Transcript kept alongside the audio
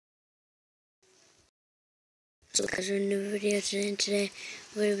Guys, we're in another video today, and today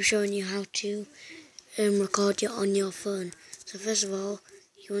we're going to be showing you how to record it on your phone. So first of all,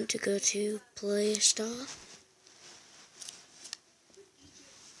 you want to go to Play Store,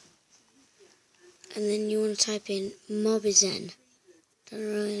 and then you want to type in Mobizen. Don't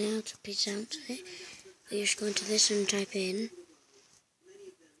really know how to pronounce it, but you just go into this and type in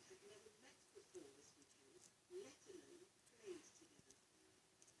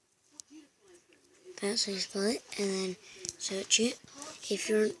that's how you spell it, and then search it. If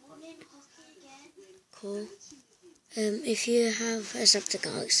you're cool, if you have a Samsung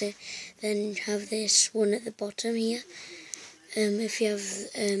Galaxy, then you have this one at the bottom here. If you have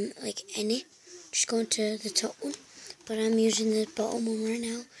like any, just go into the top one. But I'm using the bottom one right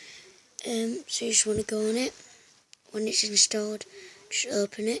now. So you just want to go on it. When it's installed, just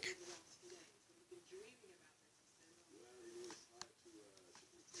open it.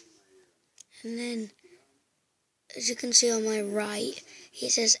 And then, as you can see on my right, it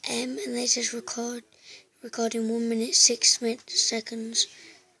says M, and then it says recording 1 minute 6 seconds.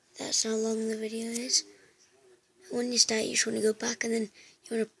 That's how long the video is. When you start, you just want to go back, and then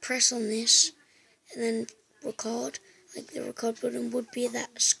you want to press on this, and then record. Like the record button would be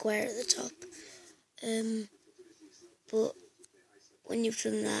that square at the top. But when you've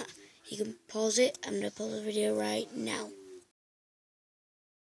done that, you can pause it. I'm going to pause the video right now.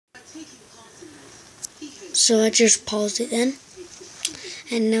 So I just paused it then,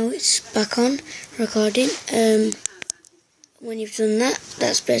 and now it's back on recording. When you've done that,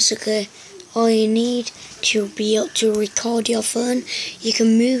 that's basically all you need to be able to record your phone. You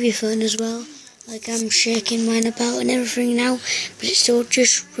can move your phone as well, like I'm shaking mine about and everything now, but it still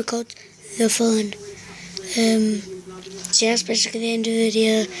just records the phone. So that's basically the end of the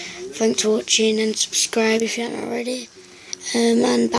video. Thanks for watching, and subscribe if you haven't already. And bye.